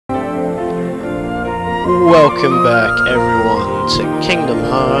Welcome back, everyone, to Kingdom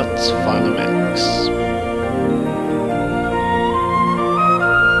Hearts Final Mix.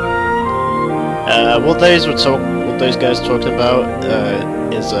 What those guys talking about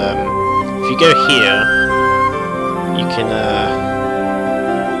is if you go here, you can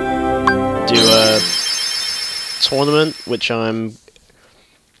do a tournament, which I'm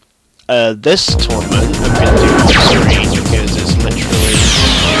this tournament I'm going to do on screen because it's literally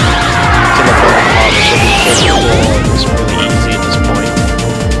it's really easy at this point.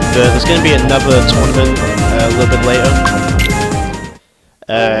 But there's going to be another tournament a little bit later,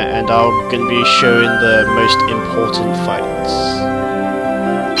 and I'm going to be showing the most important fights.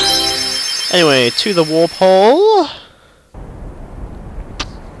 Anyway, to the warp hole.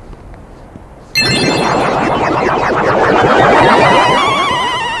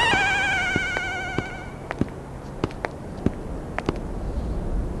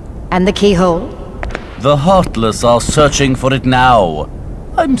 And the keyhole? The Heartless are searching for it now.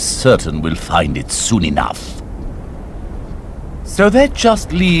 I'm certain we'll find it soon enough. So that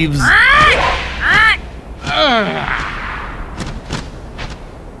just leaves...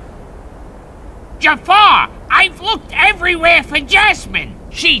 Jafar! I've looked everywhere for Jasmine!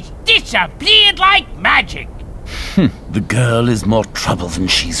 She's disappeared like magic! The girl is more trouble than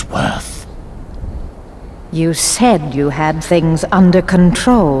she's worth. You said you had things under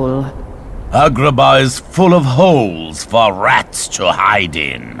control. Agrabah is full of holes for rats to hide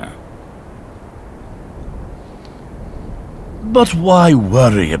in. But why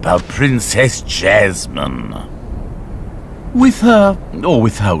worry about Princess Jasmine? With her, or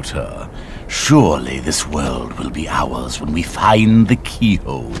without her, surely this world will be ours when we find the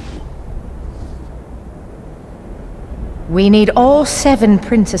keyhole. We need all 7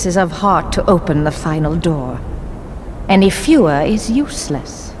 princesses of heart to open the final door. Any fewer is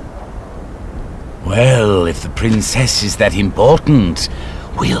useless. Well, if the princess is that important,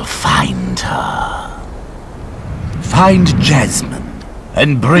 we'll find her. Find Jasmine,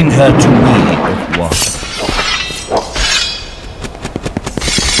 and bring her to me at once.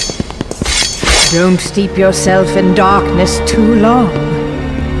 Don't steep yourself in darkness too long.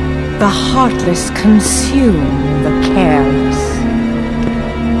 The heartless consume the careless.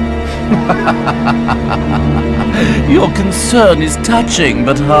 Your concern is touching,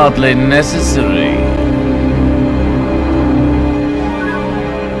 but hardly necessary.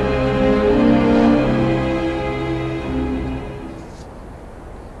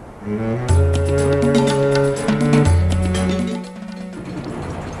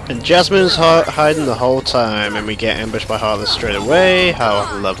 And Jasmine's hiding the whole time, and we get ambushed by Heartless straight away. How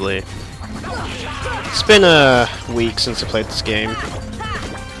lovely. It's been a week since I played this game.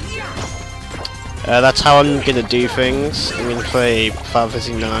 That's how I'm gonna do things. I'm gonna play Final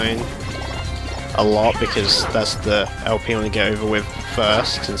Fantasy IX a lot because that's the LP I want to get over with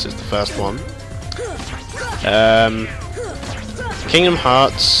first, since it's the first one. Kingdom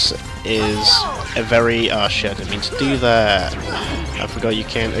Hearts is a very... oh shit, I didn't mean to do that. I forgot you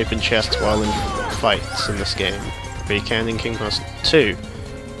can't open chests while in fights in this game, but you can in Kingdom Hearts 2.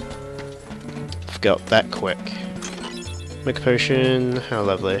 Forgot that quick. Make a potion, how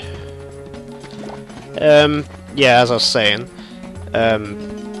lovely. Yeah, as I was saying, I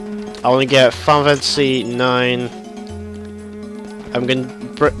want to get Final Fantasy 9. I'm going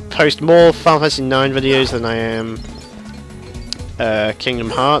to post more Final Fantasy 9 videos than I am Kingdom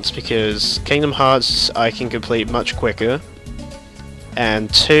Hearts, because Kingdom Hearts I can complete much quicker,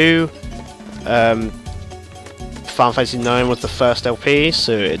 and 2, Final Fantasy 9 was the first LP,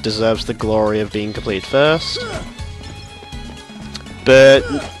 so it deserves the glory of being complete first. But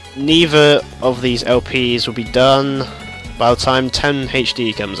neither of these LPs will be done by the time 10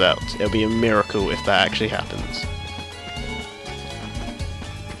 HD comes out. It'll be a miracle if that actually happens.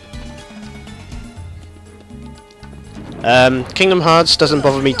 Kingdom Hearts doesn't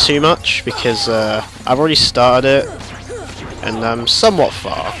bother me too much because I've already started it and I'm somewhat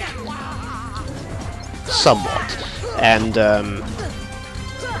far. Somewhat. And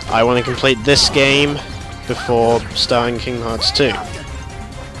I want to complete this game before starting Kingdom Hearts 2.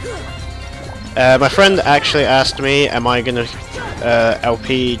 My friend actually asked me, am I going to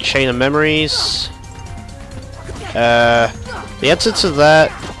LP Chain of Memories? The answer to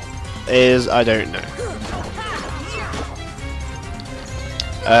that is I don't know.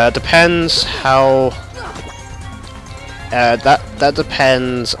 Depends how... that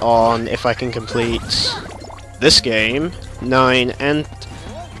depends on if I can complete this game, 9 and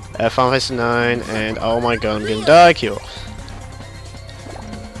Final Fantasy 9, and oh my god, I'm gonna die, Cure.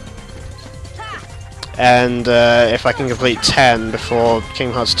 And if I can complete 10 before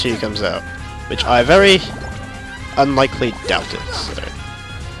Kingdom Hearts 2 comes out. which I very unlikely doubt it. So.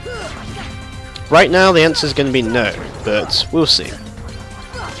 Right now the answer is going to be no, but we'll see.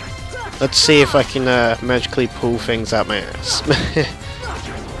 Let's see if I can magically pull things out my ass.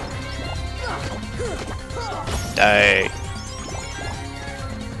 Die.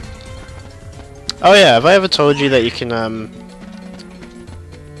 Oh yeah, have I ever told you that you can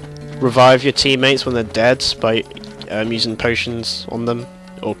revive your teammates when they're dead by using potions on them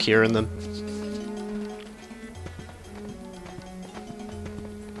or curing them?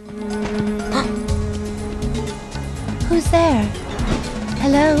 Who's there?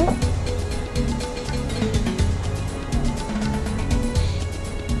 Hello?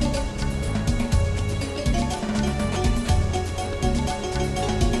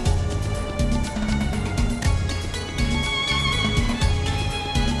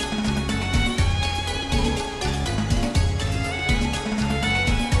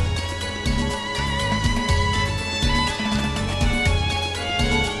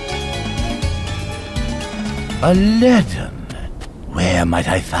 A leaden. Where might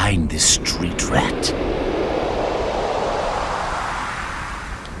I find this street rat?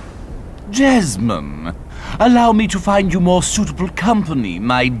 Jasmine, allow me to find you more suitable company,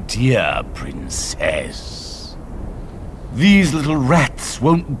 my dear princess. These little rats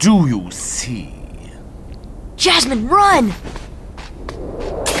won't do, you see. Jasmine, run!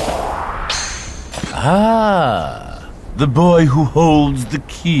 Ah, the boy who holds the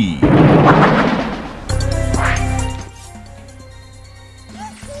key.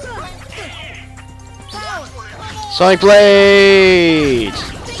 Sonic Blade!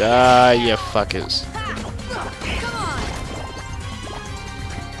 Die, you fuckers.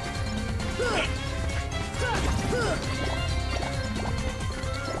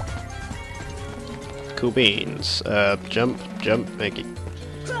 Cool beans. Jump, make it.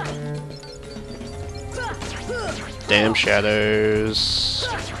 Damn shadows.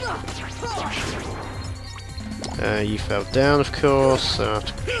 You fell down, of course, so I have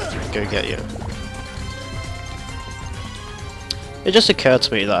to go get you. It just occurred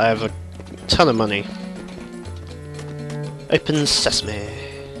to me that I have a ton of money. Open sesame.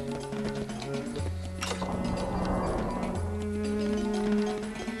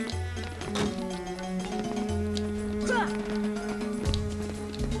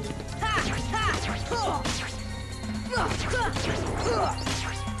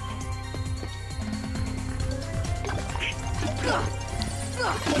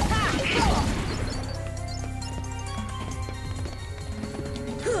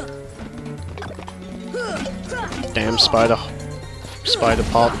 Damn spider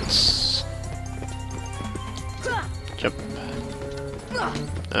pots. Jump.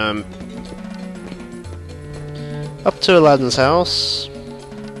 Up to Aladdin's house.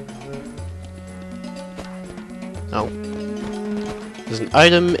 Oh. There's an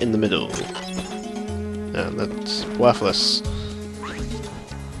item in the middle. No, that's worthless.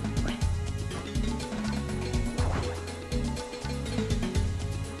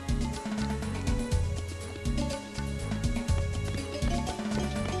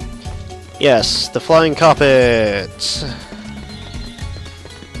 Yes, the flying carpet!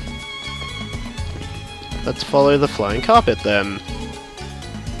 Let's follow the flying carpet then.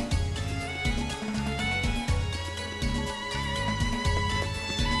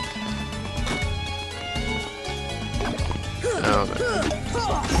 Oh no.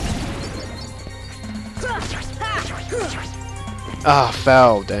 Ah,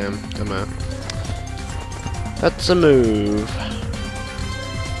 fell, damn. Come on. That's a move.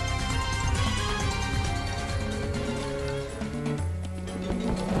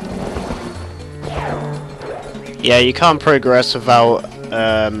 Yeah, you can't progress without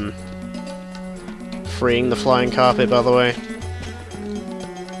freeing the flying carpet, by the way.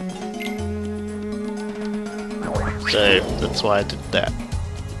 So that's why I did that.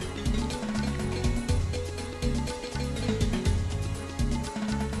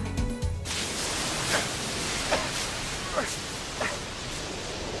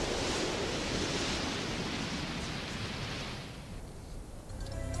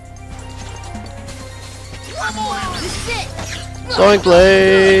 Sonic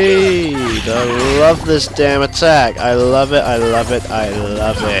Blade! I love this damn attack. I love it, I love it, I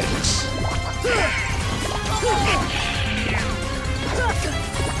love it.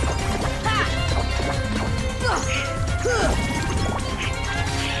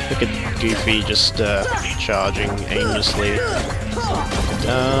 Look at Goofy just charging aimlessly.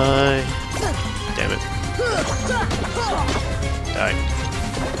 Die. Damn it. Die.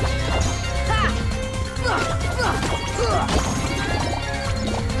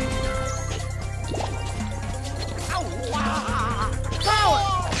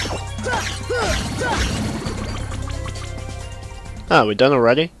 Oh, we're done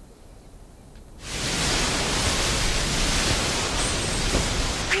already?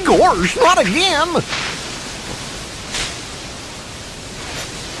 Gorge, not again!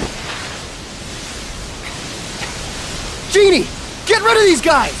 Genie! Get rid of these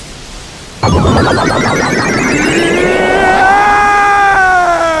guys!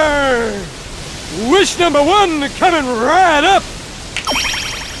 Wish number 1 coming right up!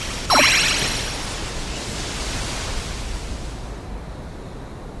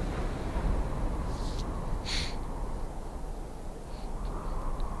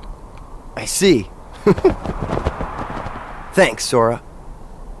 I see. Thanks, Sora.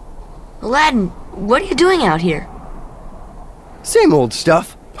 Aladdin, what are you doing out here? Same old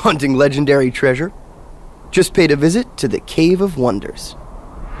stuff. Hunting legendary treasure. Just paid a visit to the Cave of Wonders.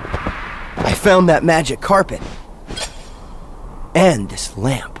 I found that magic carpet. And this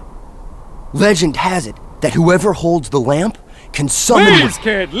lamp. Legend has it that whoever holds the lamp can summon Please,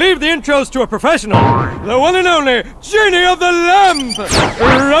 kid, leave the intros to a professional. The one and only Genie of the Lamp!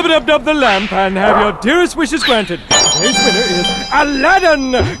 Rub-a-dub-dub the lamp and have your dearest wishes granted. Today's winner is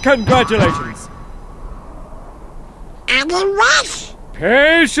Aladdin! Congratulations! Aladdin what?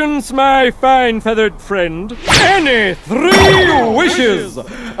 Patience, my fine feathered friend. Any 3 wishes.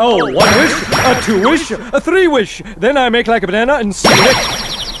 Oh, 1 wish, a 2 wish, a 3 wish. Then I make like a banana and split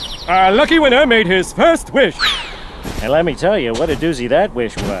it. Our lucky winner made his first wish. And let me tell you what a doozy that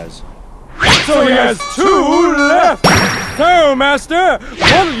wish was. So he has 2 left. So, Master,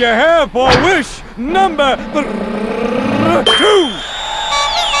 what'll you have for wish number 2?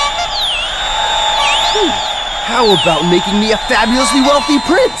 How about making me a fabulously wealthy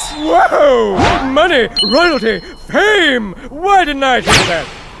prince? Whoa! Money, royalty, fame! Why didn't I think of that?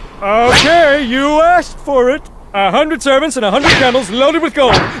 Okay, you asked for it. 100 servants and 100 camels loaded with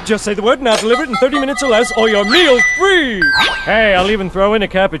gold. Just say the word and I'll deliver it in 30 minutes or less, or your meal's free! Hey, I'll even throw in a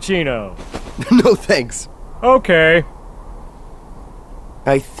cappuccino. No thanks. Okay.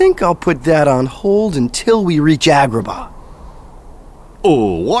 I think I'll put that on hold until we reach Agrabah.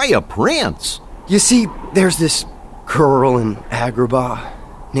 Oh, why a prince? You see, there's this girl in Agrabah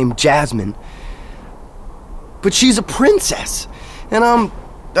named Jasmine. But she's a princess, and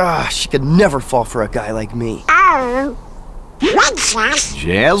she could never fall for a guy like me. Oh, princess?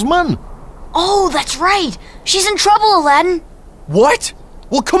 Jasmine? Oh, that's right! She's in trouble, Aladdin! What?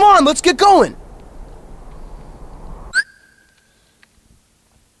 Well, come on, let's get going!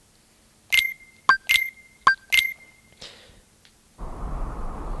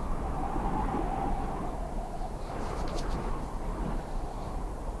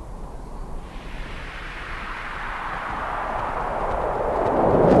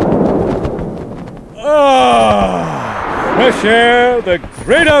 Fresh air, the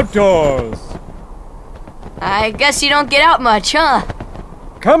great outdoors. I guess you don't get out much, huh?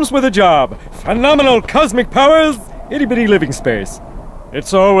 Comes with a job. Phenomenal cosmic powers, itty-bitty living space.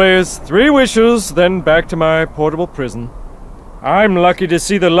 It's always 3 wishes, then back to my portable prison. I'm lucky to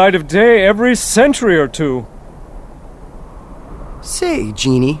see the light of day every century or 2. Say,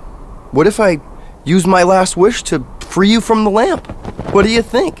 Genie, what if I use my last wish to free you from the lamp? What do you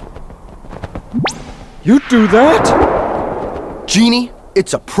think? You'd do that? Genie,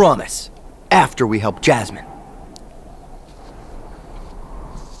 it's a promise. After we help Jasmine.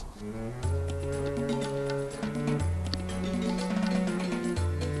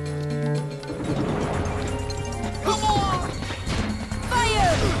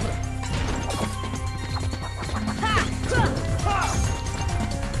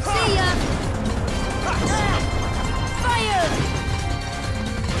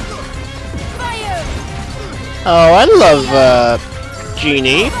 Oh, I love,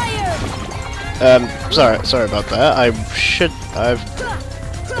 Genie. Sorry about that. I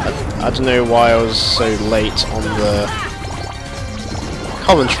don't know why I was so late on the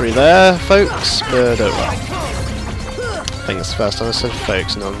commentary there, folks, but oh well. I think it's the first time I said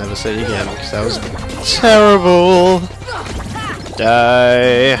folks, and I'll never say it again, because that was terrible.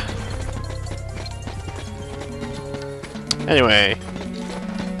 Die. Anyway.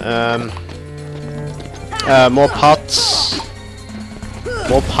 More pots.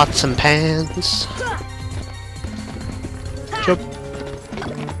 More pots and pans. Jump.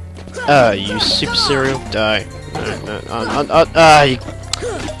 You super cereal. Die. No,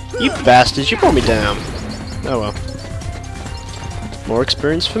 you bastards, you brought me down. Oh well. More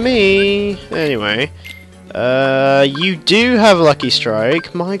experience for me. Anyway. You do have Lucky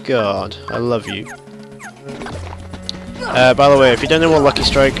Strike. My god, I love you. By the way, if you don't know what Lucky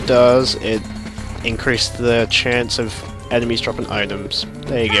Strike does, it increases the chance of enemies dropping items.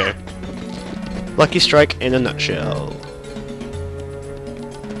 There you go. Lucky Strike in a nutshell.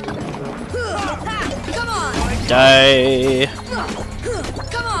 Die!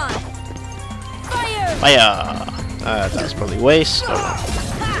 Come on! Fire! Fire! That's probably waste. Oh.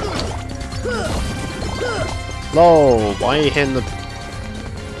 Lol, why are you hitting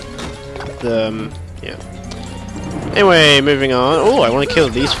yeah. Anyway, moving on. Oh, I want to kill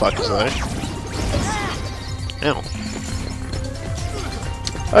these fuckers though. Ow.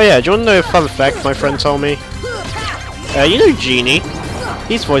 Oh yeah, do you want to know a fun fact my friend told me? You know Genie?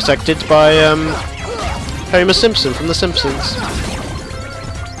 He's voice acted by, Homer Simpson from The Simpsons.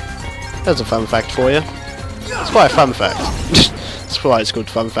 That's a fun fact for you. It's quite a fun fact. That's why it's called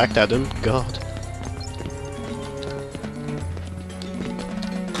Fun Fact, Adam. God.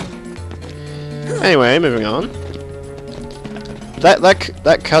 Anyway, moving on. That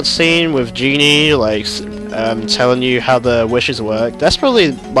cutscene with Genie, like, telling you how the wishes work. That's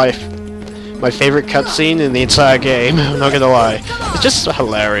probably my favorite cutscene in the entire game. I'm not gonna lie. It's just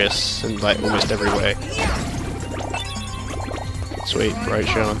hilarious in like almost every way. Sweet, right,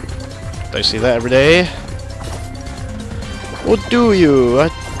 Sean? Don't see that every day. Or do you? I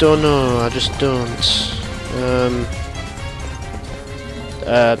don't know. I just don't.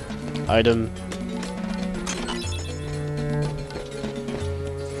 Item.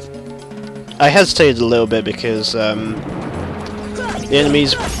 I hesitated a little bit because the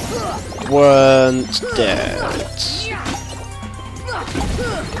enemies weren't dead.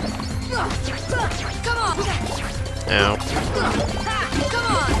 Ow.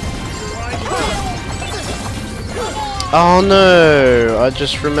 Oh no! I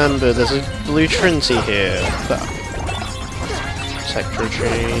just remembered there's a blue Trinity here. Sector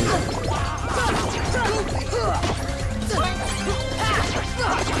chain.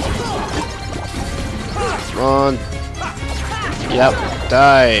 Come on. Yep,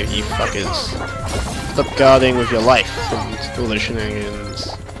 die, you fuckers. Stop guarding with your life and all those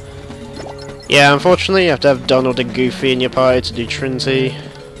shenanigans. Yeah, unfortunately you have to have Donald and Goofy in your party to do Trinity.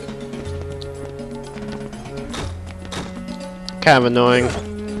 Kind of annoying.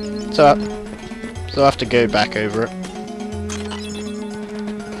 So I'll have to go back over it.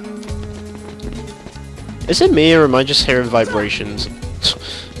 Is it me or am I just hearing vibrations?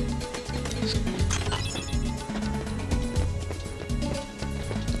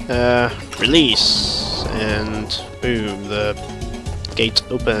 Release, and boom, the gate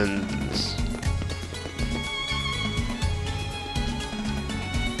opens.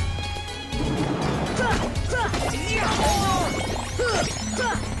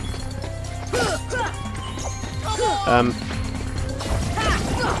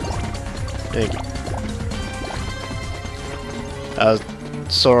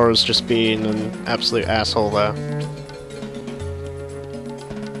 Sora's just being an absolute asshole there.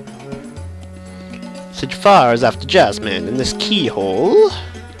 Far as after Jasmine in this keyhole.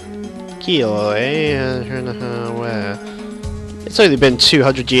 Keyhole, eh? Where? It's only been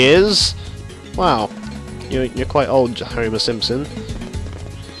 200 years. Wow, you're quite old, Homer Simpson.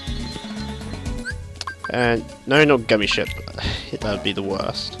 And no, not gummy ship. That would be the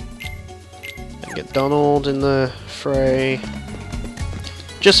worst. And get Donald in the fray,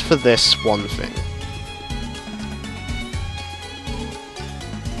 just for this one thing.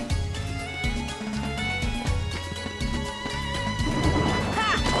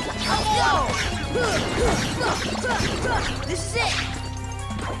 This is it.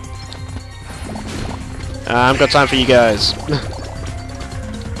 I've got time for you guys.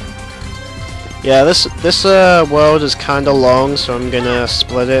 Yeah, this world is kind of long, so I'm gonna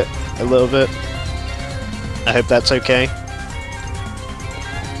split it a little bit. I hope that's okay.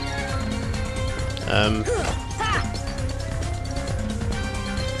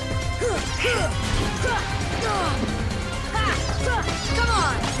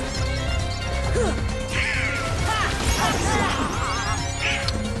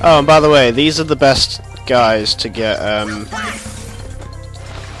 Oh, and by the way, these are the best guys to get,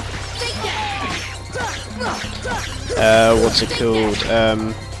 what's it called?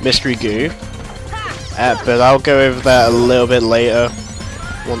 Mystery Goo. But I'll go over that a little bit later,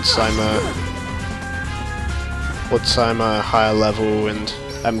 once I'm a higher level and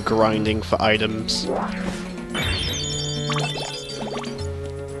I'm grinding for items.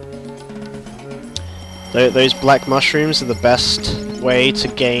 Those black mushrooms are the best way to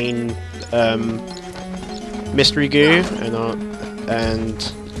gain mystery goo,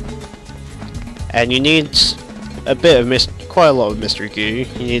 and you need a bit of quite a lot of mystery goo.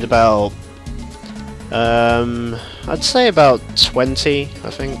 You need about I'd say about 20, I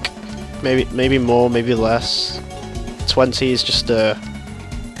think. Maybe more, maybe less. 20 is just a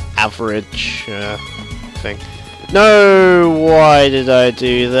average thing. No, why did I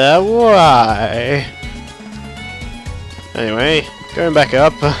do that? Why? Anyway, going back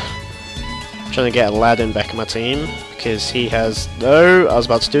up. Trying to get Aladdin back in my team because he has. No, I was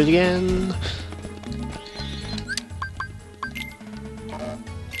about to do it again.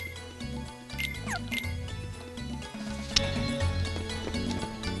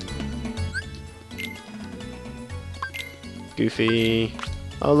 Goofy.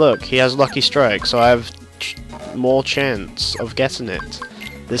 Oh look, he has Lucky Strike, so I have more chance of getting it.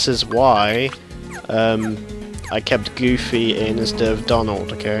 This is why I kept Goofy in instead of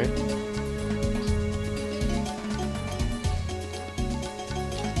Donald, okay?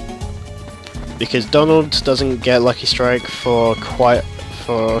 Because Donald doesn't get Lucky Strike for quite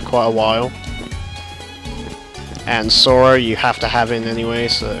a while. And Sora you have to have in anyway,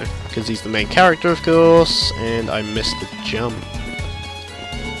 so because he's the main character of course, and I missed the jump.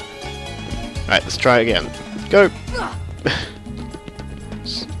 Alright, let's try it again. Go!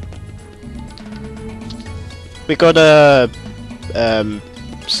 We got a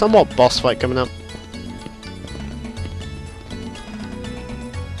somewhat boss fight coming up.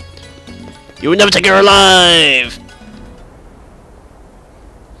 You will never take her alive!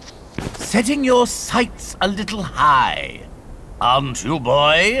 Setting your sights a little high, aren't you,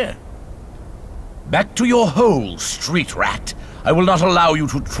 boy? Back to your hole, street rat. I will not allow you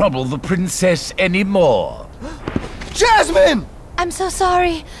to trouble the princess anymore. Jasmine! I'm so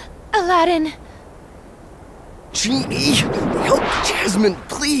sorry, Aladdin. Genie, help Jasmine,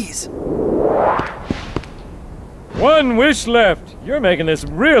 please. One wish left. You're making this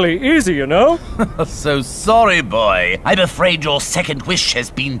really easy, you know? So sorry, boy. I'm afraid your second wish has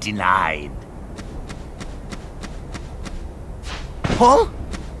been denied. Huh?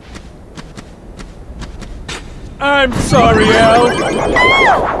 I'm sorry, Al.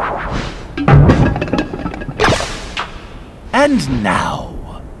 And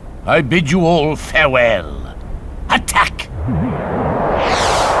now, I bid you all farewell. Attack!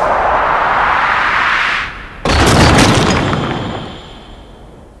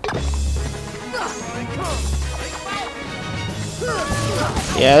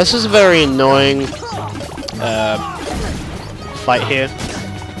 Yeah, this is a very annoying fight here.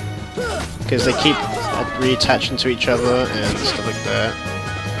 Because they keep reattaching to each other and stuff like that.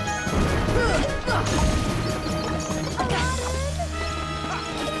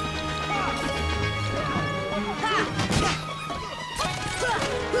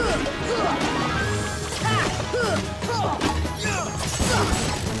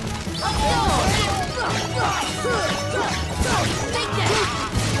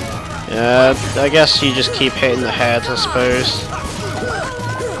 I guess you just keep hitting the head, I suppose.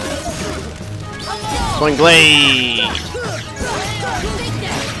 Swing blade!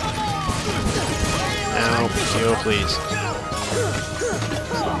 Ow, heal please.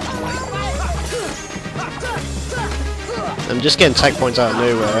 I'm just getting tech points out of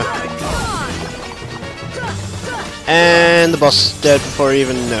nowhere. And the boss is dead before I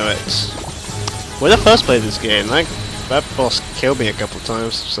even know it. When I first played this game, that boss killed me a couple of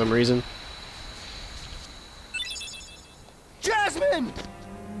times for some reason. Jasmine!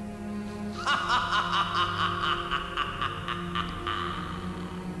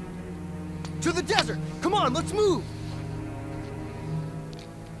 To the desert! Come on, let's move!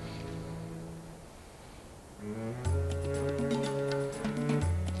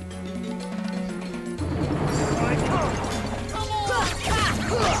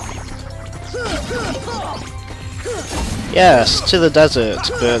 Yes, to the desert,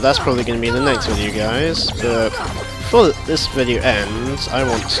 but that's probably going to be in the next video, guys. But before this video ends, I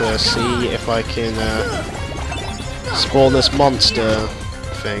want to see if I can spawn this monster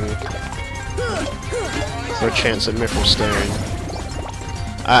thing for a chance at Mithril Stone.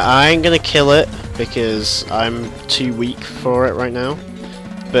 I ain't going to kill it because I'm too weak for it right now.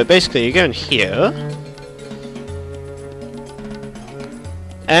 But basically, you go in here.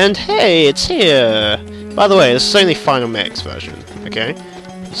 And hey, it's here! By the way, this is only Final Mix version, okay?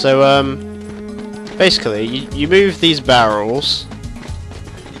 So, basically, you move these barrels.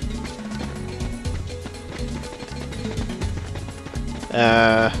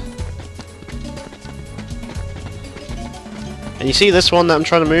 And you see this one that I'm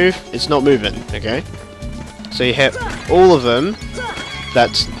trying to move? It's not moving, okay? So you hit all of them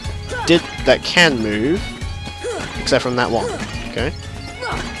that can move, except from that one, okay?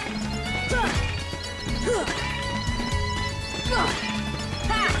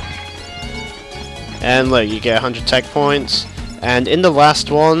 And look, you get 100 tech points, and in the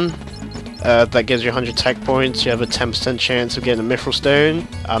last one, that gives you 100 tech points. You have a 10% chance of getting a Mithril Stone.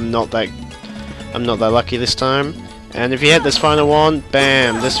 I'm not that lucky this time. And if you hit this final one,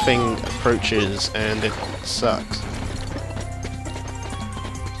 bam, this thing approaches, and it sucks.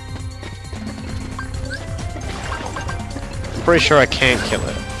 pretty sure I can't kill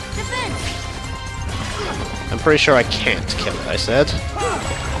it. I'm pretty sure I can't kill it, I said.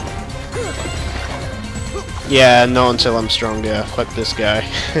 Yeah, not until I'm stronger. Fuck this guy.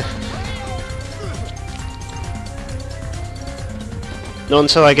 Not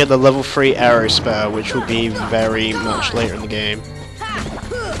until I get the level 3 arrow spell, which will be very much later in the game.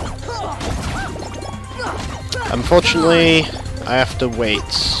 Unfortunately, I have to wait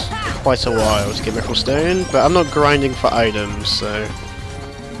quite a while to get Mithril Stone, but I'm not grinding for items, so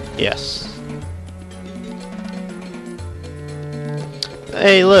yes.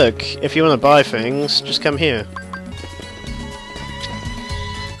 Hey look, if you want to buy things, just come here.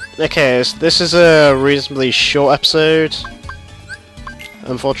 Okay, so this is a reasonably short episode,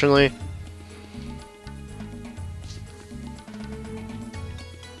 unfortunately.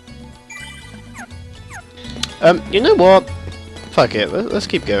 You know what? Fuck it, let's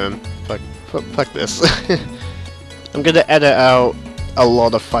keep going. Fuck this. I'm gonna edit out a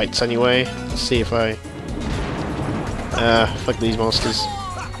lot of fights anyway. Let's see if I... fuck these monsters.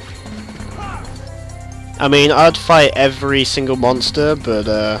 I mean, I'd fight every single monster, but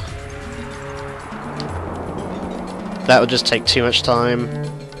that would just take too much time.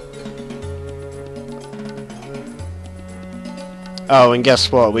 Oh, and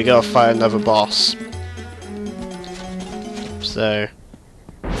guess what? We gotta fight another boss. So...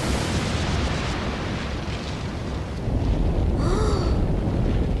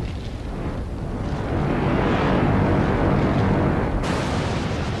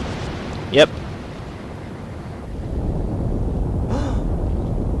 Yep.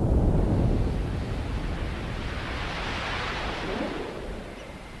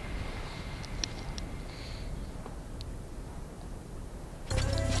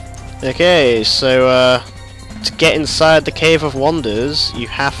 Okay, so to get inside the Cave of Wonders, you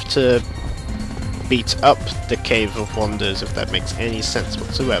have to beat up the Cave of Wonders, if that makes any sense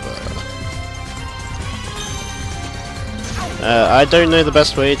whatsoever. I don't know the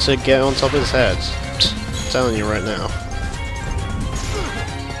best way to get on top of his head. I'm telling you right now.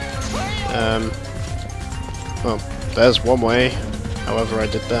 Well, there's one way. However, I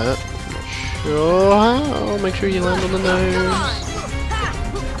did that. I'm not sure how. Make sure you land on the nose.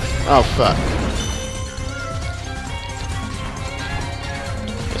 Oh, fuck.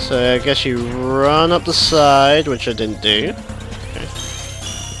 So I guess you run up the side, which I didn't do. Okay.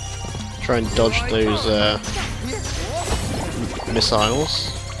 Try and dodge those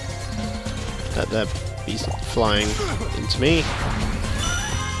missiles that they're flying into me.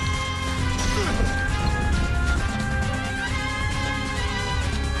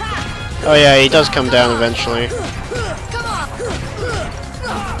 Oh yeah, he does come down eventually.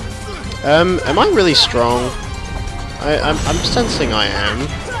 Am I really strong? I'm sensing I am,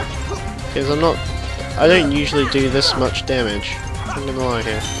 because I don't usually do this much damage. I'm gonna lie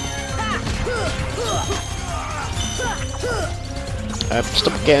here.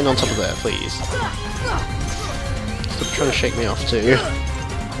 Stop getting on top of there, please. Stop trying to shake me off too.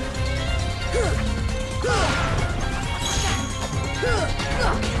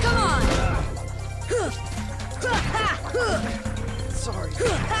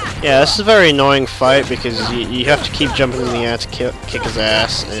 Yeah, this is a very annoying fight because you have to keep jumping in the air to kick his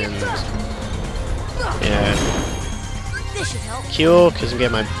ass, and yeah. Cure, because I'm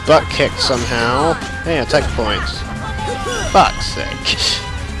getting my butt kicked somehow. Hey, attack points. Fuck's sake.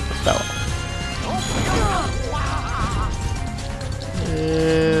 I fell off.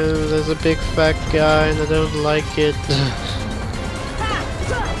 There's a big fat guy and I don't like it.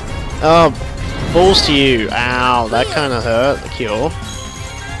 Oh, balls to you. Ow, that kind of hurt. The cure.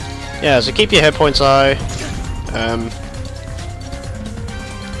 Yeah, so keep your hit points high.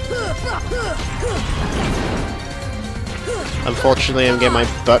 Unfortunately, I'm getting my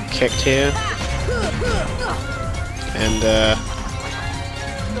butt kicked here. And,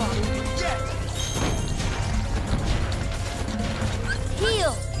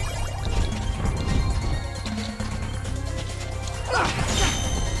 Heal.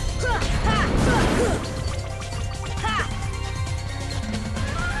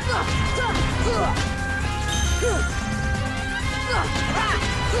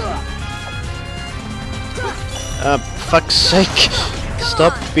 Fuck's sake!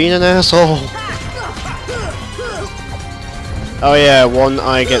 Stop being an asshole! Oh yeah, one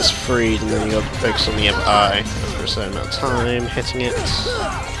eye gets freed and then you gotta focus on the other eye for a certain amount of time, hitting it.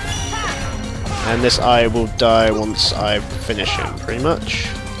 And this eye will die once I finish him, pretty much.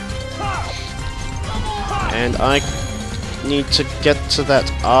 And I need to get to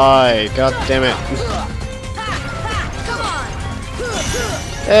that eye, god damn it.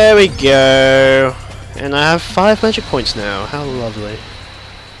 There we go. And I have 5 magic points now. How lovely.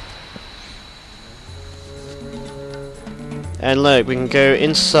 And look, we can go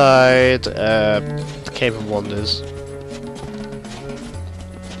inside the Cave of Wonders.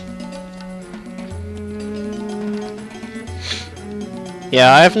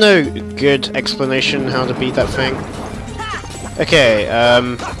 Yeah, I have no good explanation how to beat that thing. Okay,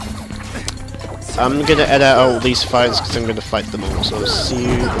 I'm gonna edit out all these fights because I'm gonna fight them all, so I'll see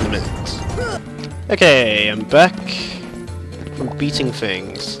you in a minute. Okay, I'm back from beating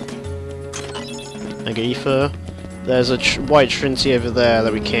things. Mega Ether. There's a white Trinity over there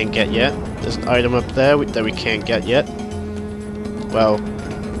that we can't get yet. There's an item up there that we can't get yet. Well,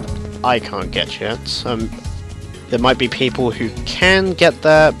 I can't get yet. There might be people who can get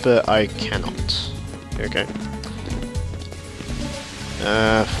that, but I cannot. Okay.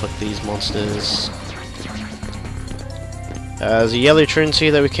 Fuck these monsters. There's a yellow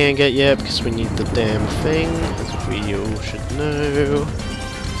Trinity that we can't get yet because we need the damn thing, as we all should know.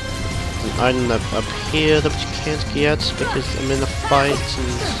 There's an item up here that we can't get because I'm in a fight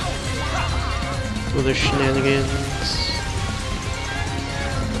and other shenanigans.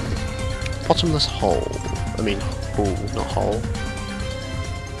 Bottomless hole. I mean, hole, not hole.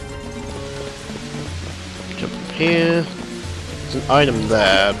 Jump up here. There's an item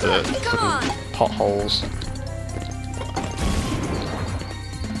there, but fucking potholes.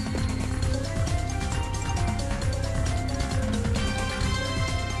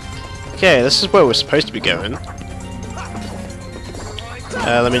 Okay, this is where we're supposed to be going.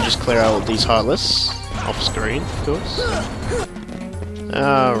 Let me just clear out these heartless off screen, of course.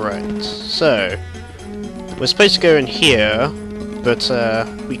 Alright, so we're supposed to go in here, but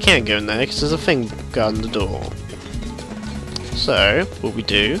we can't go in there because there's a thing guarding the door. So, what we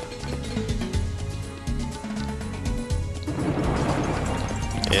do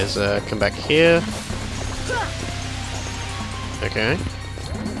is come back here. Okay.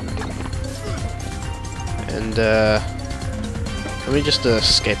 And let me just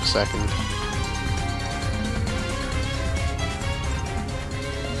escape a second.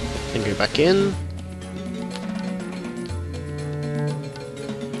 And go back in.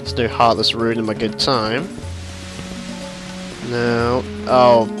 There's no heartless rune in my good time. No.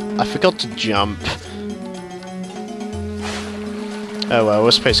 Oh, I forgot to jump. Oh well,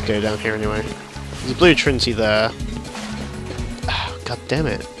 we're supposed to go down here anyway. There's a blue Trinity there. Oh, God damn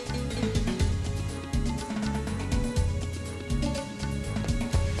it.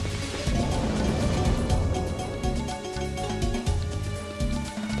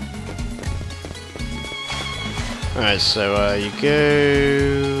 Alright, so you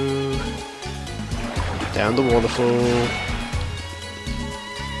go down the waterfall.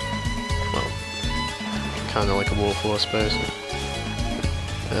 Well, kind of like a waterfall, I suppose.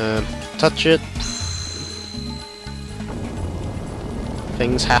 Touch it.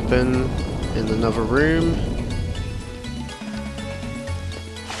 Things happen in another room.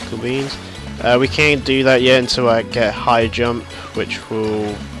 Cool beans. We can't do that yet until I get high jump, which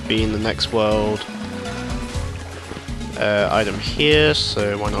will be in the next world. Item here,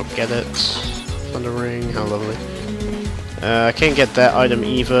 so why not get it? Thunder Ring, how lovely. I can't get that item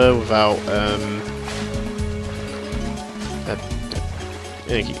either without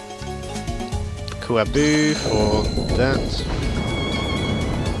Kuabu for that,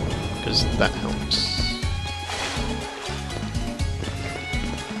 because that helps.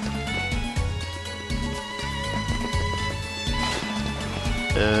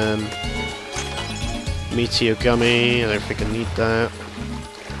 Meteor Gummy, I don't think I need that.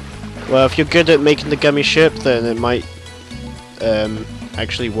 Well, if you're good at making the gummy ship, then it might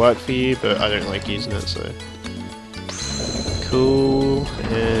actually work for you, but I don't like using it, so... Cool,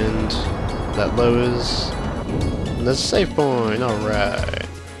 and that lowers... And there's a save point, alright.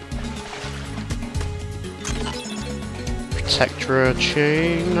 Protector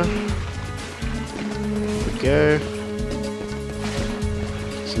chain. There we go.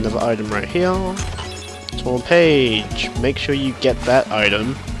 There's another item right here. Torn page. Make sure you get that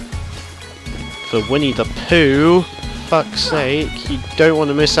item for Winnie the Pooh. Fuck's sake, you don't want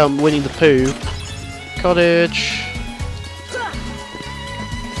to miss out on Winnie the Pooh. Cottage.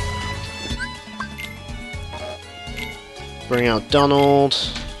 Bring out Donald.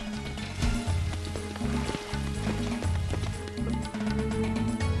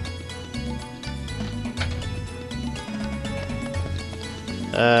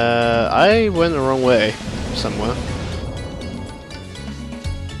 I went the wrong way somewhere.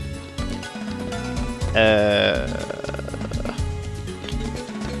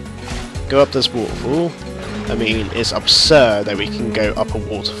 Go up this waterfall. I mean, it's absurd that we can go up a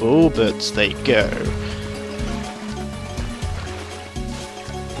waterfall, but there you go.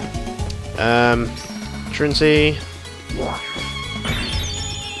 Trinity.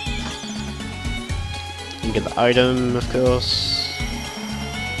 You get the item, of course.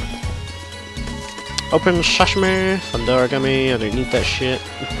 Open sashimi, Thunderagami, I don't need that shit.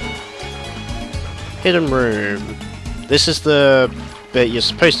 Hidden room. This is the bit you're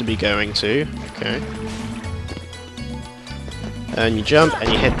supposed to be going to. Okay. And you jump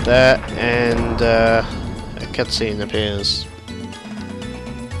and you hit that, and a cutscene appears.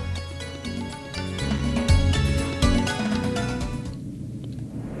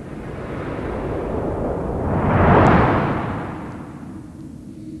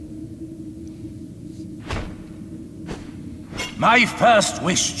 My first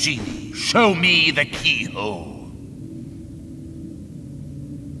wish, genie, show me the keyhole.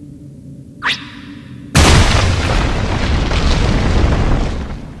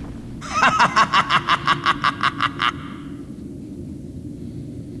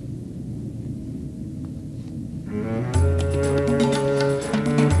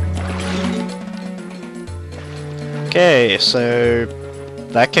 Okay, so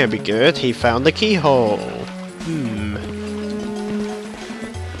that can't be good. He found the keyhole.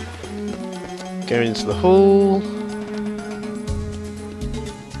 Go into the hall.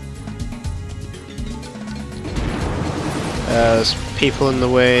 There's people in the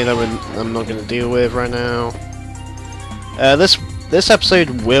way that I'm not going to deal with right now. This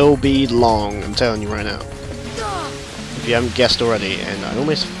episode will be long, I'm telling you right now. If you haven't guessed already, and I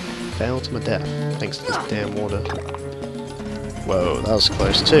almost fell to my death thanks to this damn water. Whoa, that was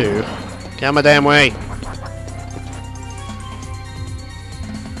close too. Get out of my damn way!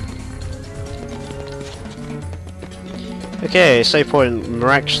 Okay, save point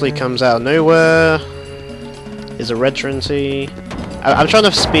miraculously comes out of nowhere. Is a red Trinity. I'm trying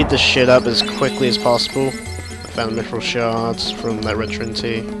to speed this shit up as quickly as possible. I found mithril shards from that red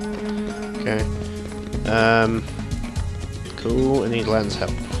Trinity. Okay. Cool, I need Lan's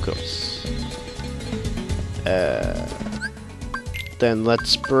help, of course. Then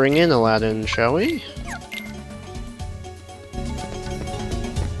let's bring in Aladdin, shall we?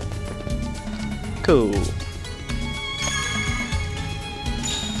 Cool.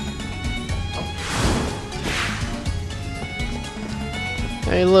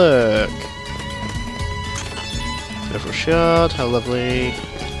 Hey, look! Mithril shard, how lovely.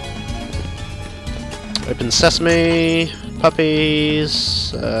 Open sesame,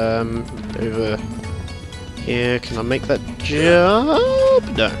 puppies, over here. Can I make that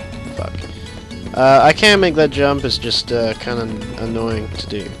jump? No, fuck. I can make that jump, it's just kind of annoying to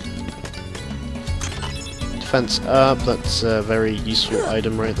do. Defense up, that's a very useful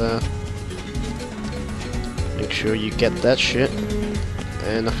item right there. Make sure you get that shit.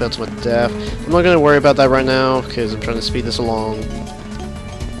 And I fell to my death. I'm not going to worry about that right now, because I'm trying to speed this along.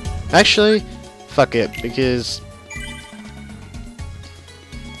 Actually, fuck it, because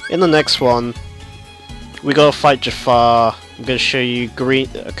in the next one, we gotta fight Jafar. I'm gonna show you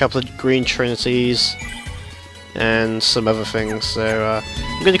a couple of green trinities, and some other things, so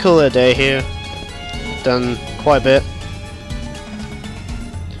I'm gonna call it a day here. Done quite a bit.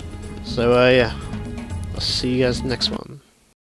 So yeah, I'll see you guys next one.